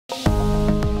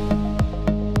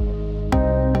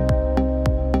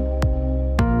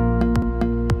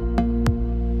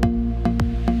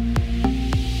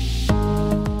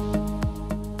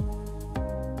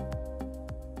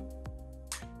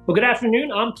Well, good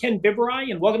afternoon. I'm Ken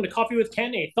Biberaj, and welcome to Coffee with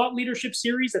Ken, a thought leadership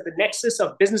series at the nexus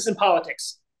of business and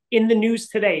politics. In the news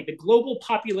today, the global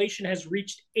population has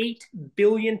reached 8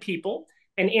 billion people,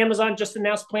 and Amazon just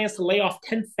announced plans to lay off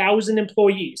 10,000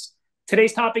 employees.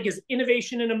 Today's topic is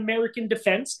innovation in American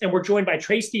defense, and we're joined by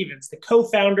Trae Stephens, the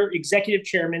co-founder, executive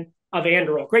chairman of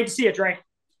Anduril. Great to see you, Trae.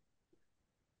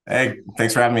 Hey,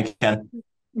 thanks for having me, Ken.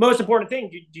 Most important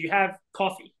thing, do you have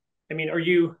coffee? I mean, are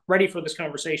you ready for this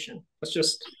conversation? Let's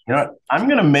just... You know what? I'm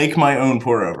going to make my own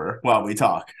pour over while we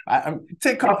talk. I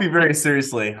take coffee very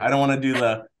seriously. I don't want to do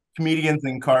the comedians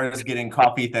in cars getting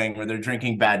coffee thing where they're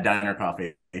drinking bad diner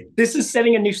coffee. This is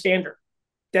setting a new standard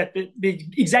that the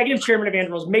executive chairman of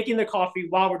Anduril is making the coffee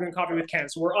while we're doing Coffee with Ken.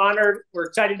 So we're honored. We're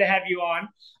excited to have you on.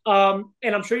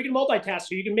 And I'm sure you can multitask.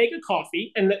 So you can make a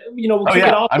coffee and, we'll kick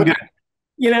it off. I'm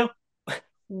good.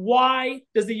 Why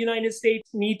does the United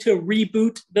States need to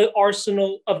reboot the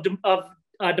arsenal of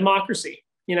democracy?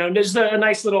 There's a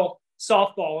nice little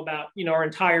softball about, our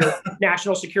entire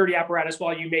national security apparatus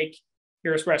while you make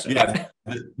your espresso. Yeah,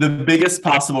 the biggest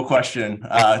possible question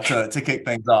to kick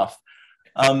things off.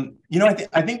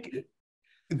 I think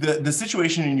the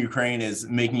situation in Ukraine is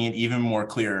making it even more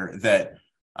clear that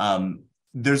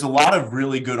there's a lot of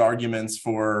really good arguments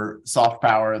for soft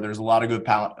power. There's a lot of good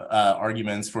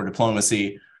arguments for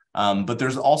diplomacy, but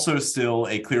there's also still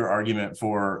a clear argument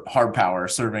for hard power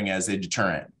serving as a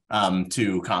deterrent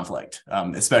to conflict,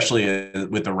 especially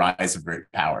with the rise of great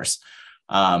powers,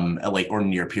 or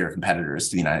near peer competitors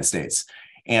to the United States.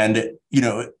 And,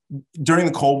 during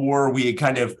the Cold War, we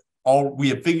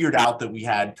had figured out that we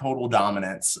had total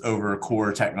dominance over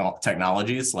core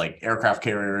technologies like aircraft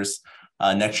carriers,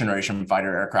 next generation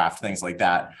fighter aircraft, things like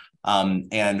that.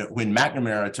 And when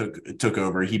McNamara took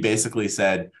over, he basically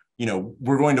said,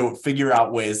 we're going to figure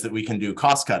out ways that we can do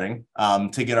cost cutting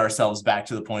to get ourselves back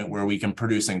to the point where we can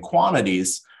produce in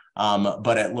quantities,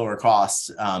 but at lower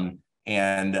costs.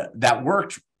 And that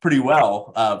worked pretty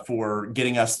well for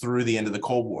getting us through the end of the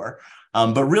Cold War.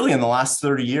 But really, in the last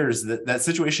 30 years, that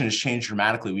situation has changed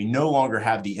dramatically. We no longer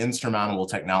have the insurmountable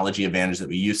technology advantage that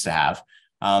we used to have.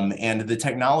 And the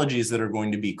technologies that are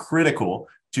going to be critical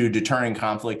to deterring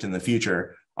conflict in the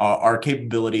future are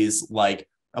capabilities like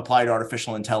applied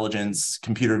artificial intelligence,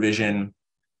 computer vision,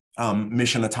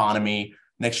 mission autonomy,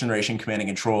 next generation command and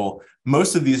control.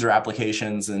 Most of these are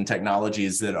applications and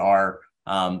technologies that are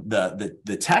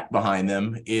the tech behind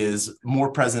them is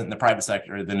more present in the private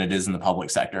sector than it is in the public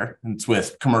sector. It's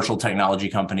with commercial technology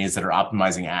companies that are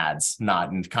optimizing ads,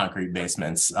 not in concrete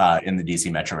basements in the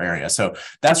DC metro area. So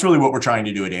that's really what we're trying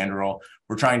to do at Anduril.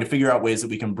 We're trying to figure out ways that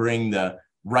we can bring the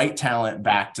right talent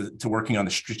back to working on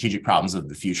the strategic problems of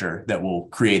the future that will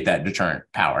create that deterrent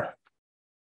power.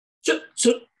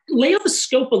 So lay out the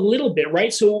scope a little bit,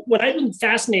 right? So what I've been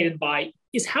fascinated by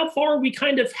is how far we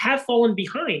kind of have fallen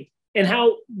behind and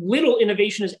how little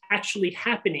innovation is actually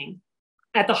happening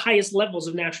at the highest levels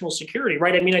of national security,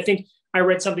 right? I mean, I think I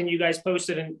read something you guys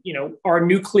posted and, our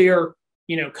nuclear,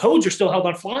 codes are still held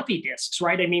on floppy disks,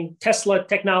 right? I mean, Tesla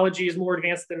technology is more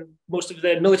advanced than most of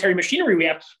the military machinery we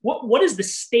have. What is the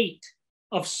state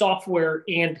of software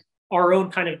and our own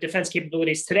kind of defense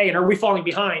capabilities today? And are we falling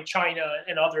behind China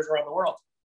and others around the world?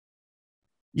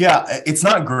 Yeah, it's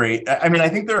not great. I mean, I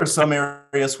think there are some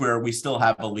areas where we still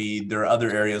have a lead. There are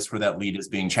other areas where that lead is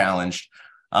being challenged.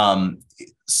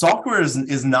 Software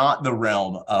is not the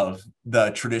realm of the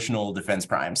traditional defense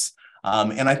primes.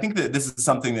 And I think that this is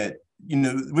something that,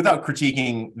 without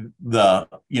critiquing the,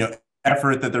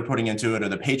 effort that they're putting into it or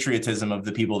the patriotism of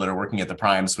the people that are working at the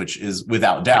primes, which is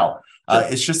without doubt,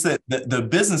 it's just that the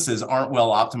businesses aren't well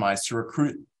optimized to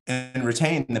recruit and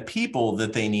retain the people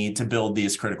that they need to build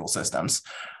these critical systems.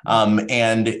 And,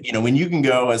 when you can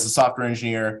go as a software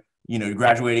engineer,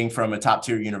 graduating from a top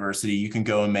tier university, you can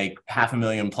go and make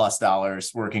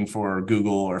 $500,000+ working for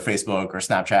Google or Facebook or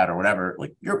Snapchat or whatever.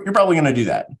 Like you're probably going to do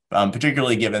that,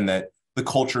 particularly given that the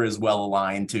culture is well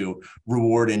aligned to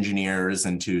reward engineers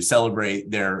and to celebrate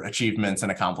their achievements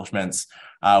and accomplishments.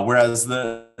 Whereas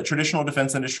the traditional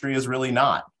defense industry is really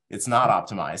not. It's not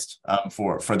optimized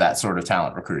for that sort of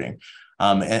talent recruiting.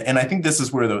 And I think this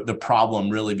is where the problem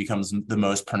really becomes the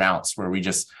most pronounced, where we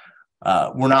just,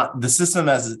 the system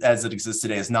as it exists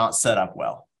today is not set up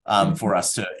well for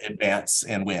us to advance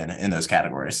and win in those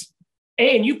categories.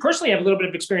 And you personally have a little bit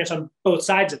of experience on both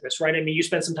sides of this, right? I mean, you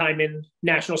spent some time in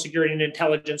national security and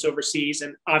intelligence overseas,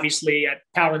 and obviously at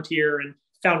Palantir and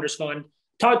Founders Fund.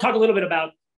 Talk a little bit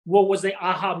about what was the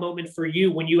aha moment for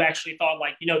you when you actually thought,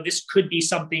 like, this could be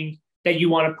something that you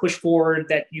want to push forward,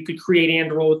 that you could create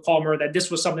Anduril with Palmer, that this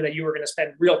was something that you were going to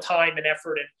spend real time and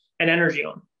effort and energy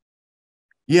on?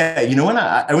 Yeah, when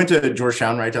I went to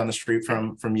Georgetown right down the street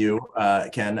from you,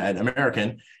 Ken, at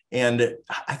American, and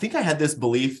I think I had this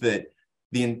belief that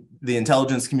the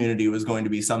intelligence community was going to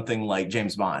be something like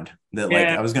James Bond, that like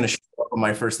Yeah. I was going to show up on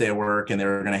my first day of work and they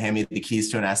were going to hand me the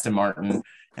keys to an Aston Martin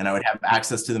and I would have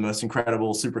access to the most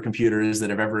incredible supercomputers that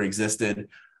have ever existed.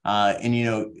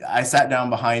 And I sat down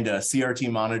behind a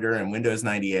CRT monitor and Windows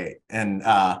 98 and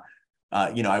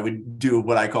I would do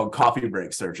what I called coffee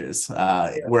break searches,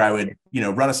 where I would,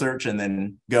 run a search and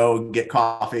then go get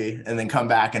coffee and then come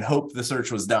back and hope the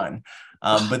search was done.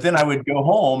 But then I would go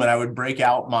home and I would break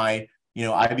out my,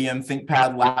 IBM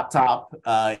ThinkPad laptop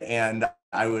and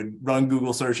I would run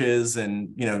Google searches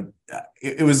and,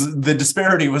 it was, the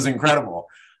disparity was incredible.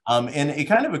 And it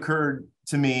kind of occurred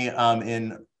to me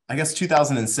in, I guess,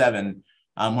 2007,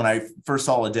 when I first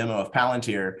saw a demo of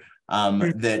Palantir,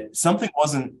 that something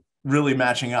wasn't really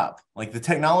matching up. Like the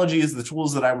technologies, the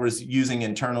tools that I was using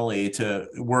internally to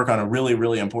work on a really,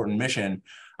 really important mission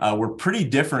were pretty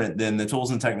different than the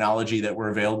tools and technology that were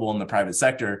available in the private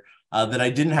sector that I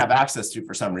didn't have access to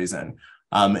for some reason.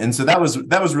 And so that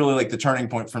was really like the turning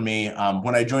point for me.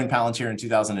 When I joined Palantir in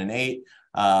 2008,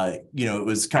 it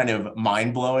was kind of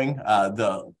mind blowing,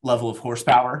 the level of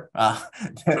horsepower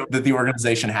that the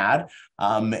organization had.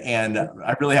 And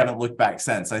I really haven't looked back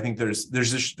since. I think there's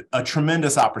just a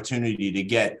tremendous opportunity to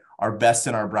get our best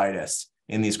and our brightest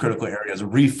in these critical areas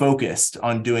refocused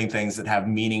on doing things that have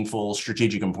meaningful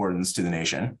strategic importance to the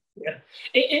nation. Yeah.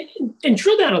 And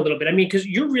drill down a little bit. I mean, because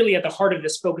you're really at the heart of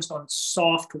this, focused on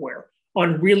software,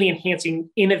 on really enhancing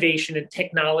innovation and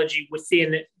technology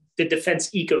within the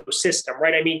defense ecosystem,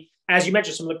 right? I mean, as you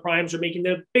mentioned, some of the primes are making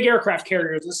the big aircraft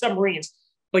carriers and submarines,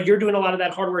 but you're doing a lot of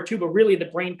that hardware too. But really, the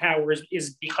brain power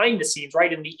is behind the scenes,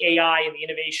 right? And the AI and the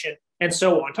innovation and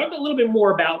so on. Talk a little bit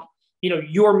more about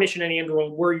your mission at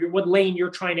Anduril, what lane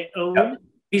you're trying to own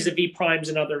vis-a-vis primes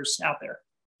and others out there.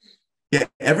 Yeah,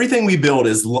 everything we build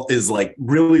is like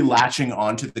really latching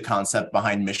onto the concept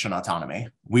behind mission autonomy.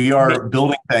 We are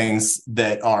building things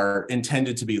that are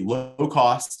intended to be low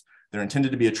cost, they're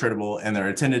intended to be attritable, and they're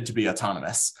intended to be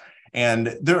autonomous.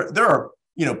 And there are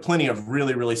plenty of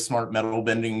really, really smart metal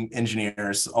bending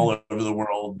engineers all over the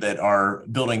world that are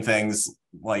building things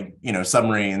like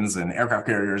submarines and aircraft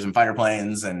carriers and fighter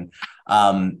planes, and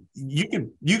you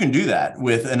can do that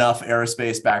with enough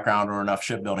aerospace background or enough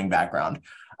shipbuilding background.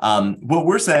 What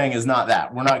we're saying is not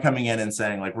that. We're not coming in and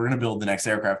saying like we're going to build the next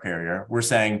aircraft carrier. We're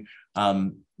saying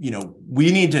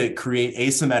we need to create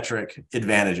asymmetric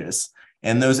advantages.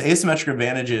 And those asymmetric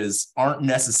advantages aren't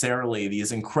necessarily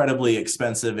these incredibly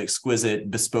expensive,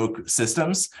 exquisite, bespoke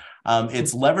systems.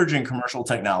 It's leveraging commercial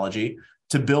technology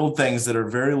to build things that are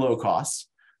very low cost,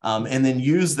 and then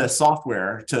use the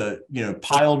software to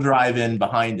pile drive in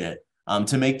behind it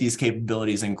to make these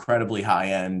capabilities incredibly high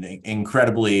end,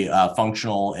 incredibly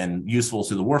functional and useful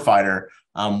to the warfighter,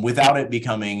 without it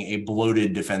becoming a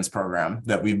bloated defense program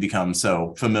that we've become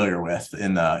so familiar with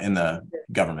in the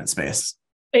government space.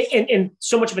 And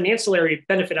so much of an ancillary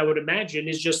benefit, I would imagine,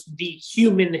 is just the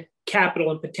human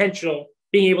capital and potential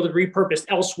being able to repurpose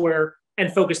elsewhere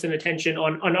and focus an attention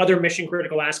on other mission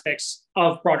critical aspects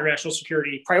of broader national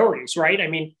security priorities, right? I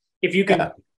mean, if you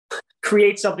can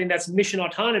create something that's mission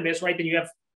autonomous, right, then you have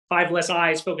 5 less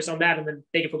eyes focus on that and then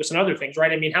they can focus on other things,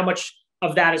 right? I mean, how much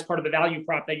of that is part of the value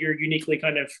prop that you're uniquely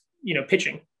kind of,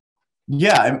 pitching?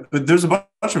 Yeah, but there's a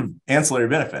bunch of ancillary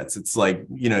benefits. It's like,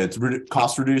 it's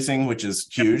cost reducing, which is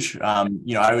huge.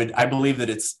 I believe that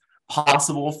it's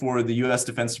possible for the U.S.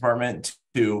 Defense Department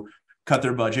to cut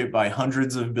their budget by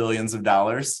hundreds of billions of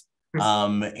dollars.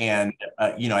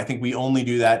 I think we only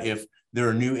do that if there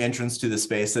are new entrants to the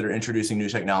space that are introducing new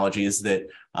technologies that,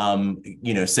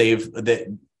 save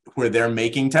that, where they're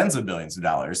making tens of billions of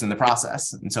dollars in the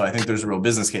process. And so I think there's a real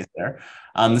business case there.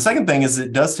 The second thing is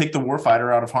it does take the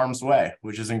warfighter out of harm's way,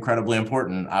 which is incredibly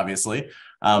important, obviously.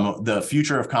 The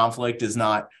future of conflict is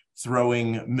not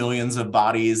throwing millions of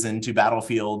bodies into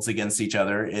battlefields against each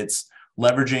other. It's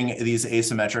leveraging these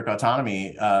asymmetric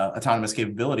autonomous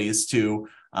capabilities to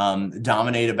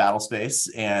dominate a battle space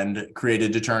and create a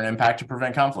deterrent impact to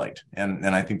prevent conflict. And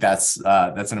I think that's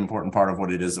an important part of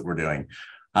what it is that we're doing.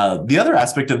 The other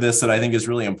aspect of this that I think is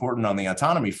really important on the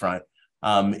autonomy front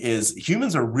is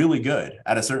humans are really good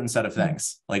at a certain set of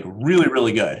things, like really,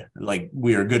 really good. Like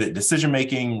we are good at decision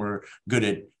making. We're good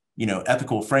at,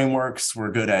 ethical frameworks.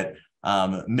 We're good at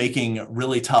making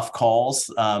really tough calls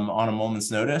on a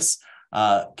moment's notice.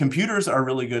 Computers are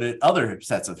really good at other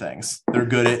sets of things. They're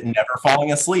good at never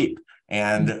falling asleep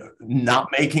and not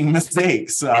making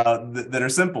mistakes that are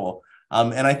simple.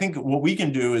 And I think what we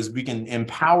can do is we can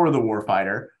empower the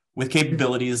warfighter with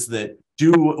capabilities that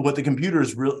do what the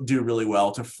computers do really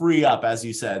well to free up, as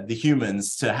you said, the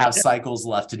humans to have cycles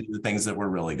left to do the things that we're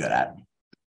really good at.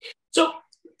 So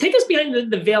take us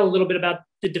behind the veil a little bit about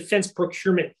the defense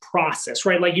procurement process,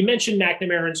 right? Like you mentioned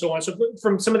McNamara and so on. So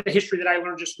from some of the history that I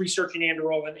learned just researching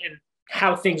Anduril and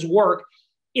how things work,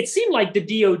 it seemed like the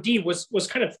DoD was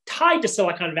kind of tied to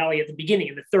Silicon Valley at the beginning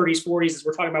in the 30s, 40s, as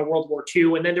we're talking about World War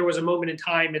II. And then there was a moment in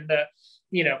time in the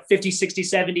 50s,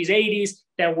 60s, 70s, 80s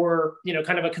that were,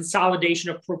 kind of a consolidation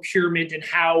of procurement and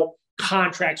how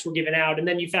contracts were given out. And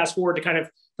then you fast forward to kind of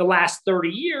the last 30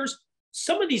 years,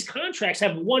 some of these contracts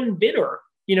have one bidder,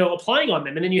 applying on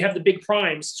them. And then you have the big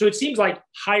primes. So it seems like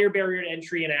higher barrier to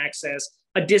entry and access,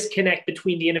 a disconnect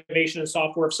between the innovation and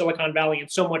software of Silicon Valley and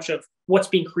so much of what's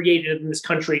being created in this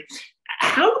country.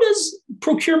 How does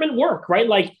procurement work, right?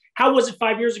 Like, how was it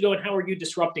 5 years ago and how are you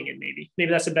disrupting it? Maybe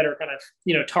that's a better kind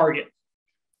of, target.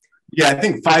 Yeah, I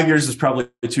think 5 years is probably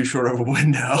too short of a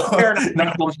window. Fair enough.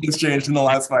 Not much has changed in the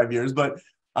last 5 years, but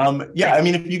yeah, I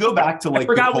mean, if you go back to like, I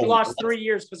forgot we lost 3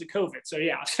 years because of COVID. So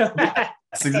yeah.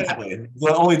 Yes, exactly.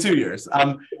 Well, only 2 years.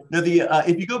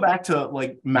 If you go back to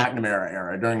like McNamara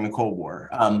era during the Cold War,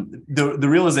 the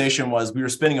realization was we were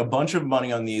spending a bunch of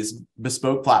money on these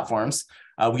bespoke platforms.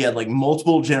 We had like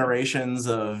multiple generations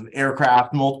of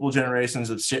aircraft, multiple generations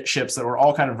of ships that were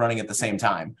all kind of running at the same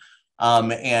time.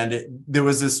 And there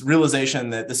was this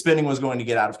realization that the spending was going to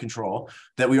get out of control,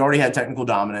 that we already had technical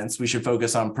dominance. We should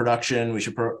focus on production. We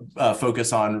should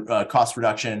focus on cost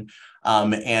reduction.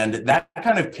 And that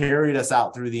kind of carried us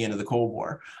out through the end of the Cold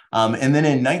War. And then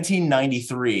in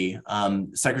 1993,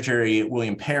 Secretary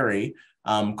William Perry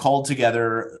called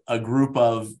together a group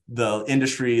of the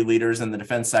industry leaders in the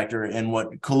defense sector in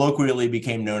what colloquially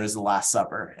became known as the Last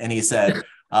Supper. And he said,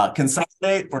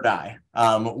 consolidate or die.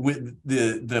 With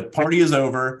the party is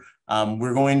over.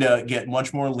 We're going to get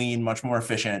much more lean, much more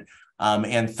efficient.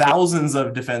 And thousands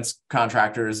of defense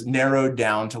contractors narrowed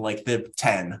down to like the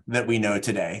 10 that we know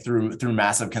today through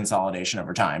massive consolidation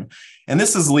over time. And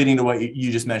this is leading to what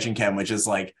you just mentioned, Ken, which is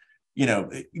like,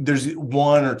 there's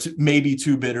one or two, maybe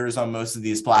two bidders on most of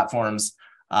these platforms.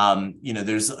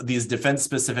 There's these defense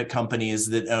specific companies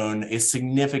that own a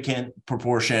significant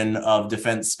proportion of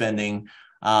defense spending.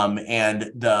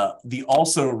 And the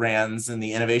also rans in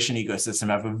the innovation ecosystem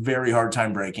have a very hard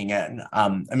time breaking in.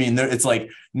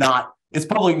 It's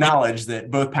public knowledge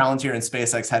that both Palantir and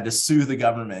SpaceX had to sue the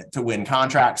government to win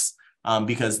contracts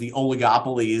because the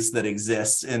oligopolies that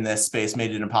exist in this space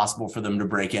made it impossible for them to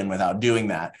break in without doing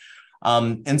that.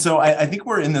 And so I think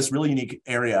we're in this really unique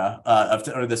area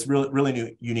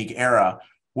unique era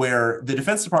where the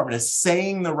Defense Department is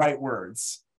saying the right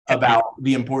words about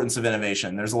the importance of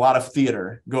innovation. There's a lot of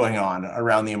theater going on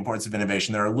around the importance of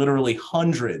innovation. There are literally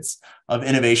hundreds of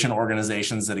innovation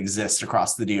organizations that exist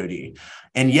across the DoD.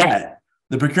 And yet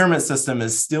the procurement system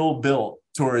is still built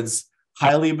towards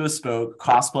highly bespoke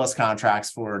cost plus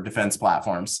contracts for defense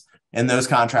platforms. And those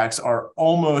contracts are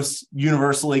almost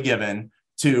universally given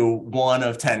to one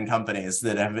of 10 companies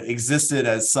that have existed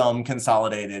as some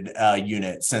consolidated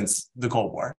unit since the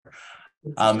Cold War.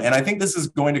 And I think this is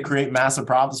going to create massive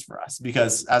problems for us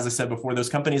because, as I said before, those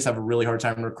companies have a really hard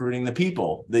time recruiting the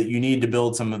people that you need to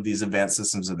build some of these advanced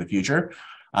systems of the future.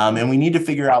 And we need to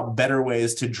figure out better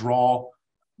ways to draw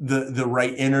the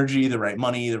right energy, the right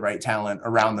money, the right talent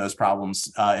around those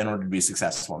problems in order to be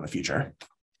successful in the future.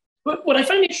 But what I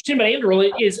find interesting about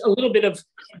Anduril is a little bit of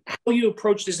how you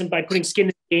approach this and by putting skin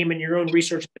in the game and your own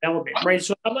research and development, right?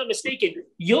 So if I'm not mistaken,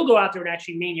 you'll go out there and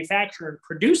actually manufacture and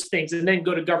produce things and then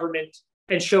go to government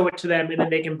and show it to them and then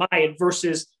they can buy it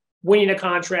versus winning a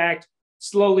contract,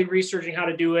 slowly researching how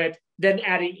to do it, then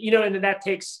adding, and then that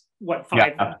takes what, 5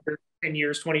 years, 10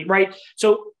 years, 20, right?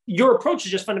 So your approach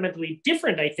is just fundamentally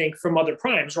different, I think, from other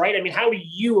primes, right? I mean, how do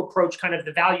you approach kind of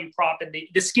the value prop and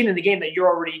the skin in the game that you're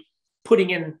already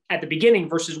putting in at the beginning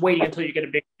versus waiting until you get a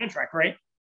big contract, right?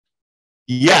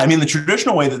 Yeah, I mean, the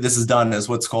traditional way that this is done is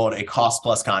what's called a cost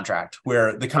plus contract,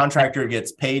 where the contractor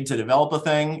gets paid to develop a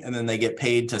thing, and then they get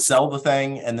paid to sell the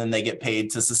thing, and then they get paid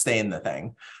to sustain the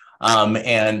thing.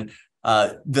 The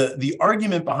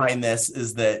argument behind this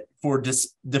is that for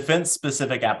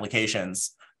defense-specific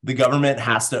applications, the government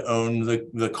has to own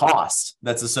the cost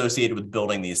that's associated with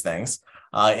building these things.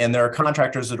 And there are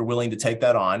contractors that are willing to take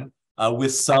that on.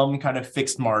 With some kind of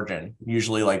fixed margin,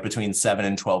 usually like between 7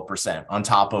 and 12% on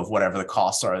top of whatever the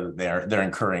costs are that they're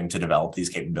incurring to develop these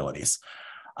capabilities.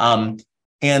 I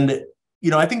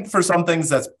think for some things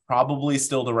that's probably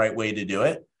still the right way to do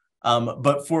it.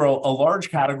 But for a large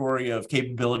category of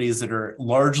capabilities that are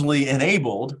largely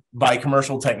enabled by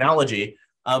commercial technology,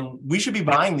 we should be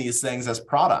buying these things as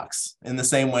products in the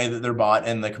same way that they're bought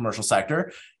in the commercial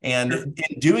sector. And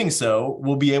in doing so,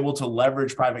 we'll be able to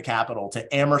leverage private capital to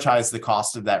amortize the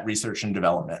cost of that research and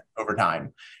development over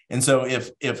time. And so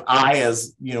if I,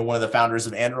 as one of the founders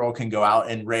of Anduril, can go out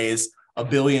and raise $1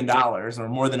 billion or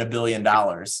more than $1 billion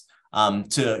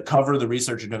to cover the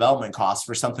research and development costs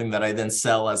for something that I then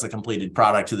sell as a completed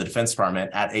product to the Defense Department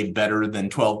at a better than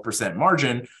 12%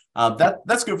 margin,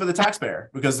 that's good for the taxpayer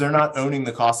because they're not owning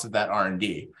the cost of that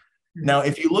R&D. Now,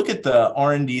 if you look at the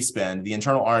R&D spend, the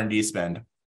internal R&D spend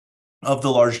of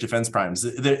the large defense primes,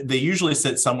 they usually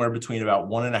sit somewhere between about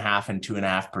 1.5% and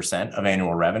 2.5% of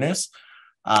annual revenues.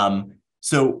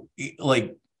 So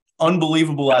like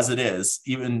unbelievable as it is,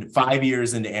 even 5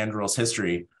 years into Anduril's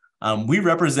history, we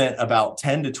represent about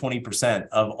 10 to 20%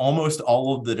 of almost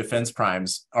all of the defense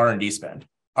primes R&D spend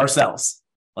ourselves.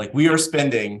 Like we are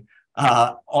spending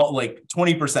like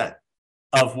 20%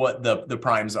 of what the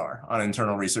primes are on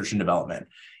internal research and development.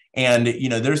 And,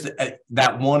 there's that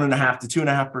 1.5 to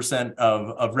 2.5%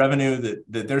 of revenue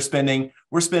that they're spending.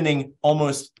 We're spending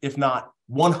almost, if not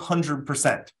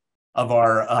 100% of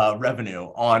our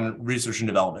revenue on research and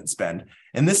development spend.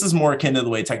 And this is more akin to the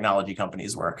way technology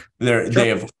companies work. They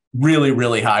have really,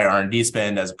 really high R&D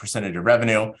spend as a percentage of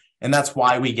revenue. And that's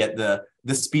why we get the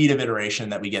speed of iteration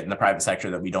that we get in the private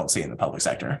sector that we don't see in the public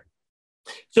sector.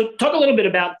 So talk a little bit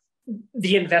about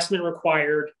the investment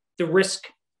required, the risk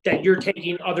that you're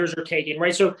taking, others are taking,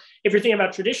 right? So if you're thinking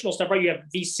about traditional stuff, right, you have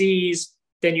VCs,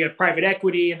 then you have private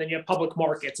equity, and then you have public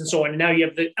markets and so on. And now you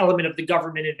have the element of the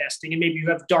government investing, and maybe you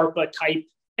have DARPA type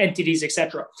entities, et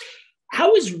cetera.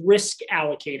 How is risk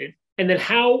allocated? And then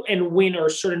how and when are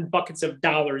certain buckets of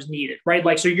dollars needed, right?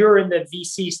 Like, so you're in the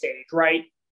VC stage, right?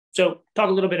 So talk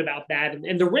a little bit about that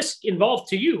and the risk involved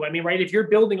to you. I mean, right, if you're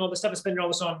building all this stuff and spending all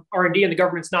this on R&D and the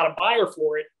government's not a buyer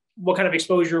for it, what kind of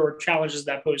exposure or challenges does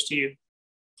that pose to you?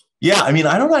 Yeah, I mean,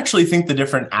 I don't actually think the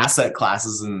different asset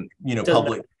classes and,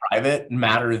 public, private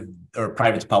matter, or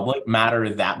private to public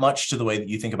matter that much to the way that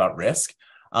you think about risk.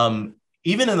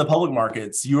 Even in the public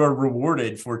markets, you are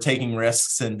rewarded for taking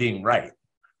risks and being right.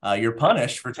 You're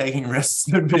punished for taking risks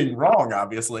and being wrong,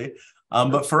 obviously.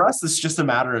 But for us, it's just a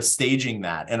matter of staging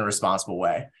that in a responsible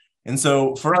way. And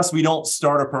so for us, we don't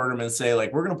start a program and say,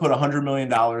 like, we're going to put $100 million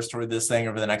toward this thing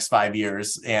over the next 5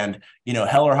 years. And,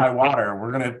 hell or high water,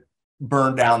 we're going to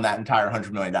burn down that entire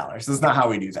 $100 million. That's not how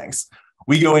we do things.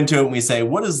 We go into it and we say,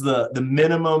 what is the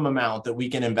minimum amount that we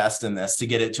can invest in this to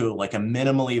get it to like a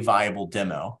minimally viable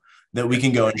demo that we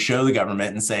can go and show the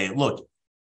government and say, look,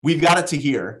 we've got it to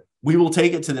here. We will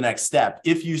take it to the next step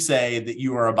if you say that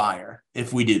you are a buyer,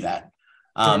 if we do that.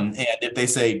 And if they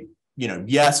say,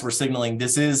 yes, we're signaling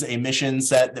this is a mission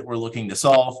set that we're looking to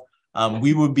solve.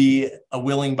 We would be a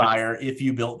willing buyer if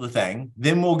you built the thing.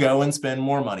 Then we'll go and spend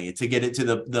more money to get it to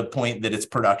the point that it's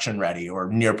production ready or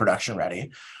near production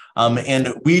ready.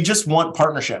 And we just want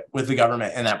partnership with the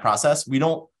government in that process. We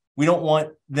don't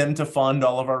want them to fund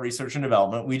all of our research and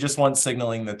development. We just want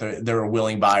signaling that they're a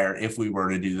willing buyer if we were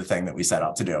to do the thing that we set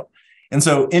out to do. And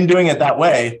so in doing it that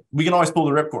way, we can always pull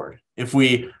the ripcord. If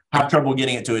we have trouble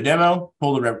getting it to a demo,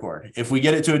 pull the ripcord. If we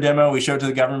get it to a demo, we show it to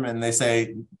the government and they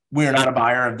say, we are not a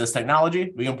buyer of this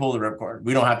technology, we can pull the ripcord.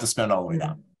 We don't have to spend all the way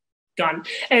down. Got it.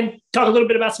 And talk a little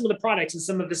bit about some of the products and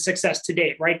some of the success to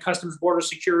date, right? Customs border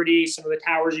security, some of the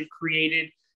towers you've created,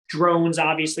 drones,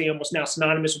 obviously almost now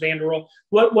synonymous with Anduril.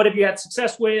 What have you had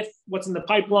success with? What's in the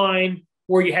pipeline?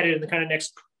 Where are you headed in the kind of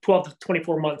next 12 to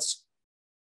 24 months?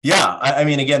 Yeah, I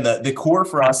mean, again, the core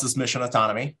for us is mission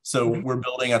autonomy. So we're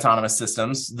building autonomous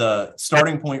systems. The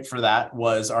starting point for that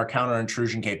was our counter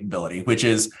intrusion capability, which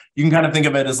is, you can kind of think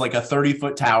of it as like a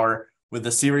 30-foot tower with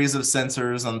a series of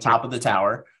sensors on top of the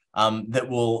tower that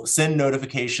will send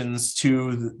notifications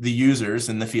to the users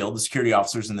in the field, the security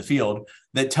officers in the field,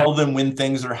 that tell them when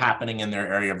things are happening in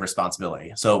their area of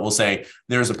responsibility. So it will say,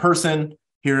 there's a person,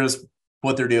 here's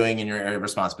what they're doing in your area of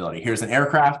responsibility. Here's an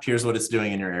aircraft, here's what it's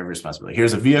doing in your area of responsibility.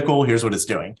 Here's a vehicle, here's what it's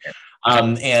doing.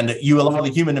 And you allow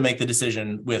the human to make the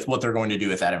decision with what they're going to do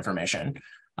with that information.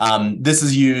 This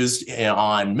is used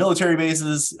on military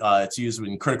bases. It's used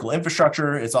in critical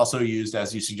infrastructure. It's also used,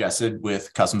 as you suggested,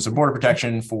 with Customs and Border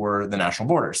Protection for the national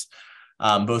borders,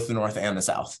 both the North and the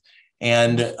South.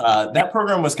 And that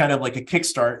program was kind of like a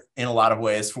kickstart in a lot of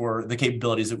ways for the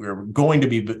capabilities that we were going to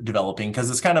be developing, because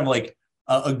it's kind of like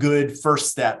a good first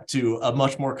step to a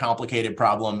much more complicated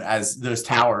problem as those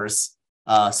towers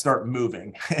start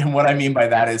moving. And what I mean by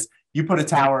that is, you put a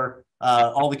tower,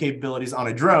 all the capabilities on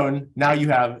a drone. Now you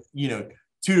have,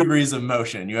 two degrees of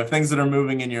motion. You have things that are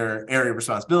moving in your area of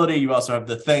responsibility. You also have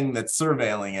the thing that's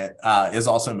surveilling it is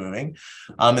also moving.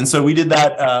 And so we did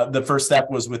that. The first step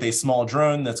was with a small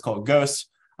drone that's called Ghost.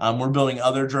 We're building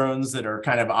other drones that are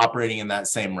kind of operating in that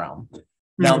same realm.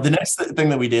 Now, the next thing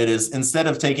that we did is instead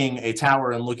of taking a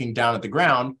tower and looking down at the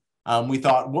ground, we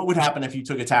thought, what would happen if you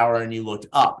took a tower and you looked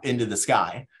up into the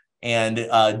sky?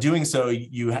 And doing so,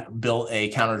 you built a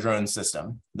counter drone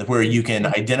system where you can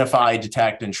identify,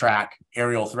 detect, and track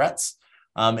aerial threats.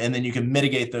 And then you can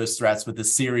mitigate those threats with a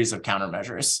series of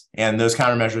countermeasures. And those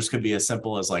countermeasures could be as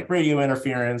simple as like radio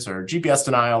interference or GPS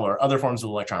denial or other forms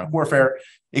of electronic warfare.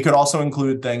 It could also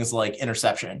include things like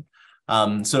interception.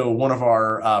 So one of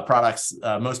our products,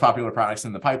 most popular products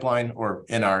in the pipeline or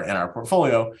in our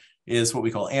portfolio is what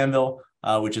we call Anvil,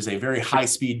 which is a very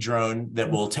high-speed drone that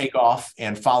will take off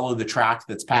and follow the track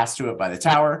that's passed to it by the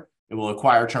tower. It will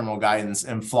acquire terminal guidance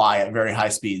and fly at very high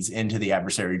speeds into the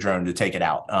adversary drone to take it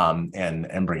out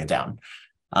and bring it down.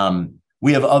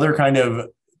 We have other kind of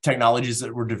technologies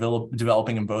that we're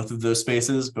developing in both of those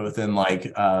spaces, both in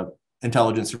like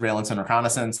intelligence, surveillance, and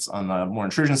reconnaissance on the more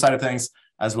intrusion side of things,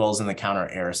 as well as in the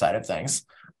counter-air side of things.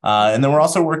 And then we're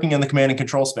also working in the command and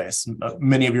control space.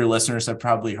 Many of your listeners have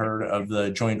probably heard of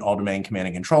the Joint All-Domain Command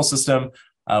and Control System.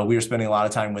 We are spending a lot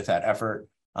of time with that effort,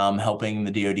 helping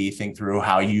the DoD think through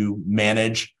how you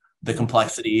manage the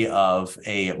complexity of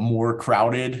a more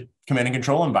crowded command and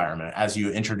control environment as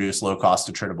you introduce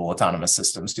low-cost, attritable, autonomous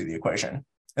systems to the equation.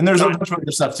 And there's a bunch of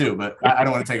other stuff too, but I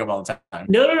don't want to take up all the time.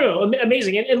 No.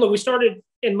 Amazing. And look, we started,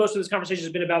 and most of this conversation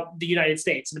has been about the United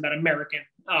States and about American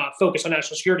focus on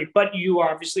national security, but you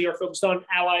obviously are focused on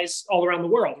allies all around the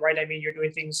world, right? I mean, you're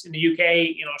doing things in the UK,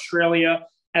 in Australia,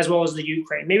 as well as the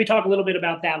Ukraine. Maybe talk a little bit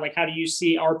about that. Like, how do you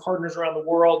see our partners around the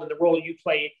world and the role you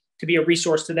play to be a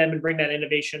resource to them and bring that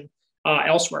innovation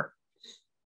elsewhere?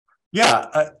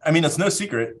 Yeah, I mean, it's no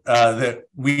secret that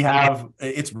we have.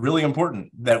 It's really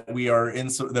important that we are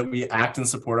that we act in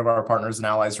support of our partners and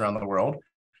allies around the world.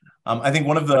 I think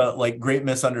one of the great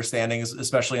misunderstandings,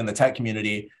 especially in the tech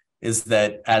community, is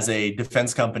that as a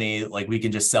defense company, we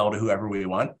can just sell to whoever we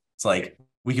want. It's like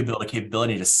we could build a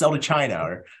capability to sell to China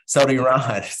or sell to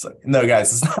Iran. It's like, no,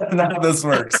 guys, it's not how this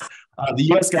works. The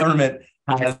U.S. government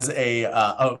has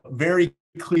a very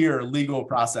clear legal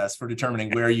process for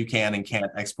determining where you can and can't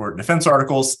export defense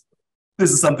articles. This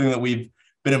is something that we've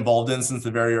been involved in since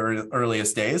the very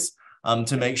earliest days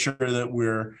to make sure that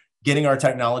we're getting our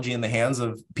technology in the hands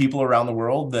of people around the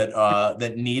world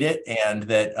that need it and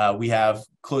that we have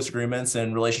close agreements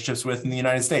and relationships with in the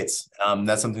United States.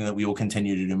 That's something that we will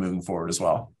continue to do moving forward as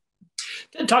well.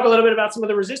 Talk a little bit about some of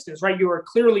the resistance, right? You are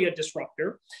clearly a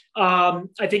disruptor.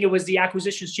 I think it was the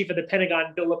acquisitions chief of the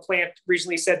Pentagon, Bill LaPlante,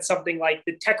 recently said something like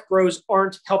the tech bros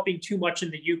aren't helping too much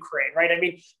in the Ukraine, right? I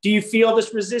mean, do you feel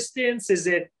this resistance? Is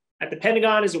it at the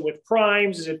Pentagon? Is it with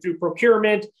primes? Is it through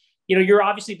procurement? You're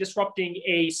obviously disrupting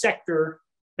a sector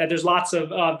that there's lots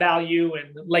of value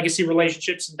and legacy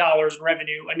relationships and dollars and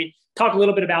revenue. I mean, talk a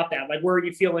little bit about that. Where are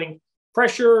you feeling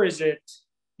pressure? Is it,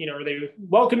 are they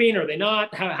welcoming? Are they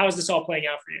not? How is this all playing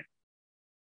out for you?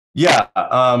 Yeah.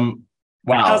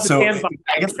 Wow. So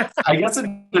I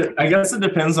guess it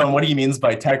depends on what he means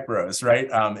by tech bros, right?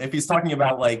 If he's talking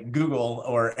about Google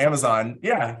or Amazon,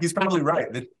 yeah, he's probably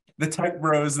right. The tech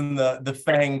bros and the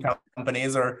FANG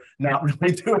companies are not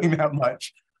really doing that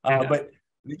much. But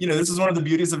this is one of the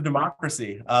beauties of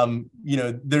democracy.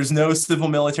 There's no civil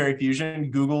military fusion.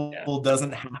 Google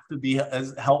doesn't have to be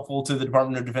as helpful to the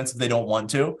Department of Defense if they don't want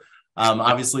to.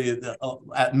 Obviously,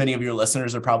 many of your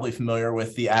listeners are probably familiar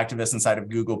with the activists inside of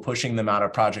Google pushing them out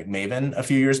of Project Maven a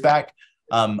few years back.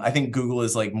 I think Google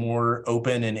is more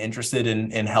open and interested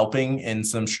in helping in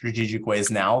some strategic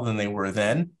ways now than they were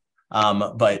then.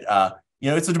 But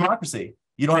it's a democracy.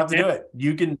 You don't have to do it.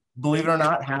 You can, believe it or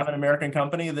not, have an American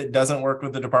company that doesn't work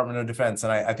with the Department of Defense,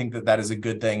 and I think that is a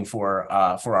good thing for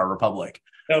our republic.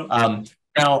 Now,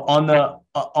 on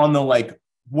the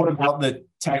what about the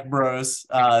tech bros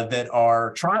that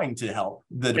are trying to help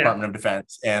the Department of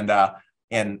Defense and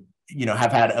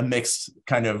have had a mixed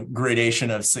kind of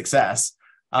gradation of success?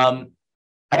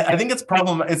 I think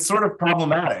it's sort of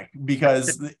problematic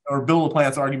because, or Bill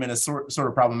LaPlante's argument is sort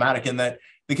of problematic in that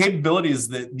the capabilities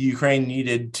that the Ukraine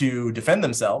needed to defend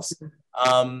themselves,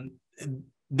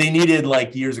 they needed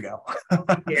years ago.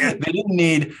 They didn't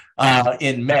need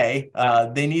in May.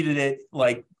 They needed it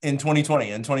in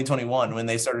 2020 and 2021 when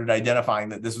they started identifying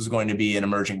that this was going to be an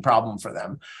emerging problem for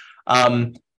them.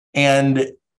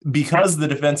 And because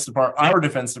our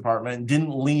Defense Department didn't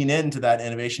lean into that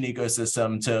innovation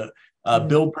ecosystem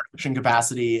build production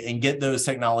capacity and get those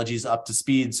technologies up to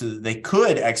speed so that they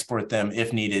could export them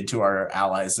if needed to our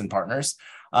allies and partners.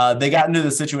 They got into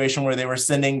the situation where they were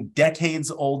sending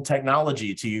decades-old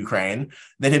technology to Ukraine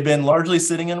that had been largely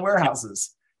sitting in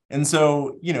warehouses. And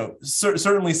so,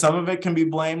 certainly some of it can be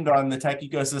blamed on the tech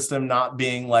ecosystem not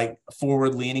being like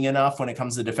forward-leaning enough when it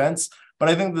comes to defense. But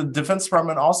I think the Defense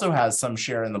Department also has some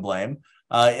share in the blame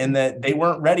in that they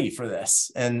weren't ready for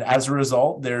this. And as a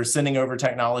result, they're sending over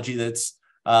technology that's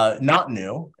not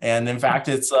new. And in fact,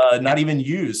 it's not even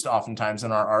used oftentimes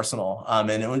in our arsenal.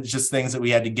 And it was just things that we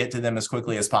had to get to them as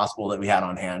quickly as possible that we had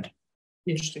on hand.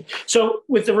 Interesting. So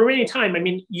with the remaining time, I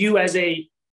mean, you as a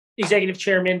executive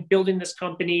chairman building this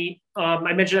company,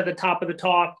 I mentioned at the top of the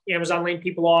talk, Amazon laying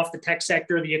people off, the tech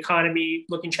sector, the economy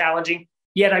looking challenging.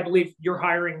 Yet I believe you're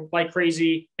hiring like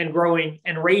crazy and growing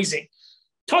and raising.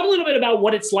 Talk a little bit about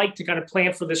what it's like to kind of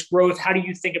plan for this growth. How do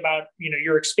you think about,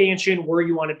 your expansion, where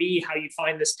you want to be, how you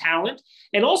find this talent,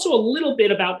 and also a little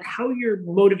bit about how you're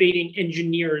motivating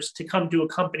engineers to come to a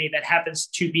company that happens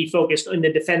to be focused in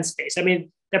the defense space. I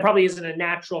mean, that probably isn't a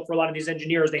natural for a lot of these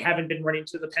engineers. They haven't been running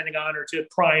to the Pentagon or to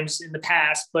primes in the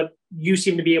past, but you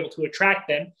seem to be able to attract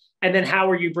them. And then how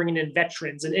are you bringing in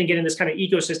veterans and getting this kind of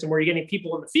ecosystem where you're getting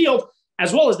people in the field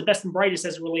as well as the best and brightest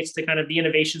as it relates to kind of the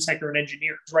innovation sector and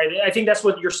engineers, right? I think that's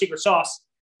what your secret sauce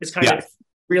is kind of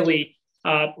really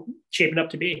shaping up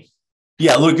to be.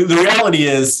 Yeah, look, the reality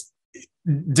is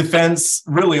defense,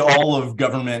 really all of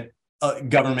government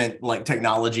like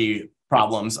technology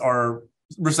problems are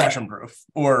recession-proof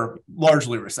or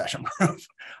largely recession-proof.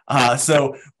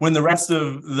 So when the rest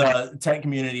of the tech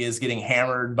community is getting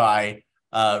hammered by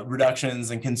reductions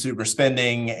in consumer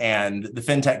spending, and the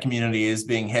fintech community is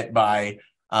being hit by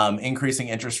increasing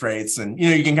interest rates. And,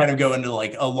 you can kind of go into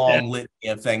like a long litany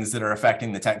of things that are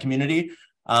affecting the tech community.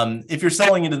 If you're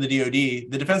selling into the DoD,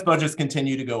 the defense budgets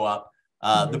continue to go up.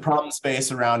 The problem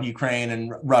space around Ukraine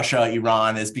and Russia,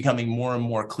 Iran is becoming more and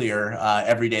more clear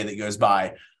every day that goes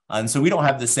by. And so we don't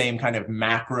have the same kind of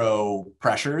macro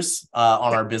pressures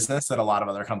on our business that a lot of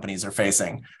other companies are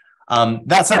facing.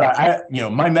 That said,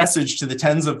 my message to the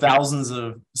tens of thousands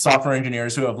of software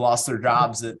engineers who have lost their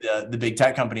jobs at the big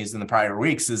tech companies in the prior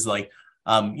weeks is like,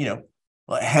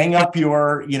 hang up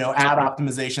your, ad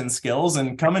optimization skills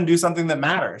and come and do something that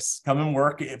matters. Come and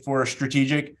work for a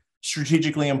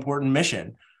strategically important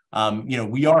mission.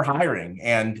 We are hiring,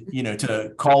 and,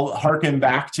 to harken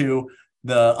back to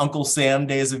the Uncle Sam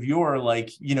days of yore,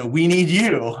 we need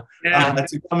you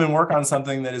to come and work on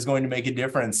something that is going to make a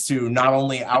difference to not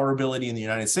only our ability in the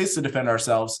United States to defend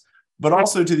ourselves, but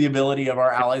also to the ability of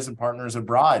our allies and partners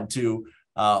abroad to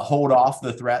hold off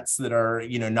the threats that are,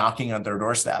 knocking on their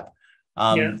doorstep.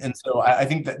 And so I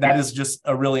think that is just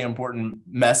a really important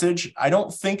message. I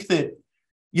don't think that,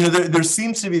 there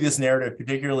seems to be this narrative,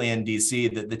 particularly in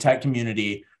DC, that the tech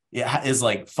community is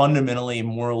like fundamentally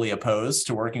morally opposed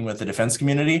to working with the defense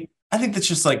community. I think that's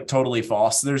just like totally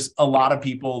false. There's a lot of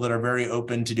people that are very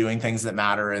open to doing things that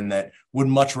matter and that would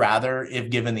much rather, if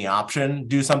given the option,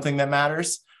 do something that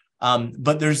matters.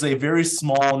 But there's a very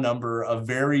small number of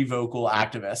very vocal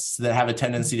activists that have a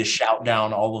tendency to shout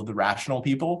down all of the rational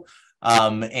people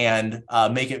and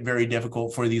make it very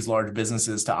difficult for these large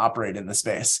businesses to operate in the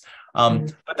space.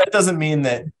 But that doesn't mean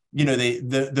that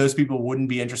those people wouldn't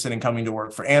be interested in coming to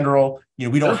work for Anduril.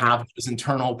 We don't have those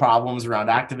internal problems around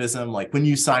activism. Like when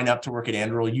you sign up to work at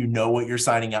Anduril, you know what you're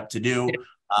signing up to do.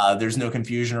 There's no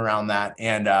confusion around that.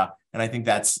 And I think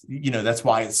that's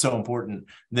why it's so important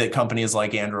that companies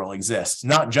like Anduril exist.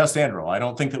 Not just Anduril. I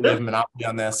don't think that we have a monopoly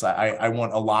on this. I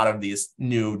want a lot of these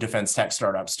new defense tech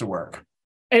startups to work.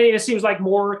 And it seems like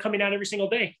more coming out every single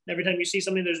day. Every time you see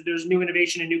something, there's new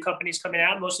innovation and new companies coming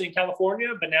out, mostly in California,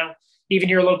 but now even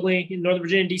here locally in Northern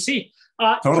Virginia and DC.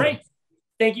 Totally. Trae,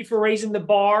 thank you for raising the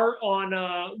bar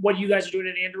on what you guys are doing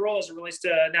at Anduril as it relates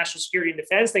to national security and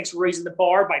defense. Thanks for raising the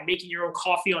bar by making your own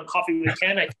coffee on Coffee with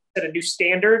Ken. I set a new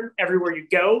standard everywhere you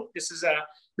go. This is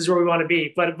where we want to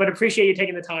be. But appreciate you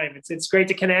taking the time. It's great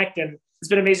to connect, and it's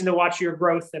been amazing to watch your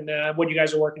growth and what you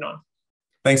guys are working on.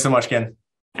 Thanks so much, Ken.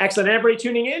 Excellent. Everybody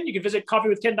tuning in, you can visit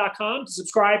coffeewithken.com to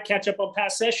subscribe, catch up on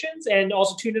past sessions, and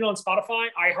also tune in on Spotify,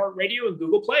 iHeartRadio, and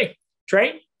Google Play.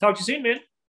 Trae, talk to you soon, man.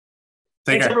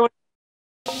 Thanks, everyone.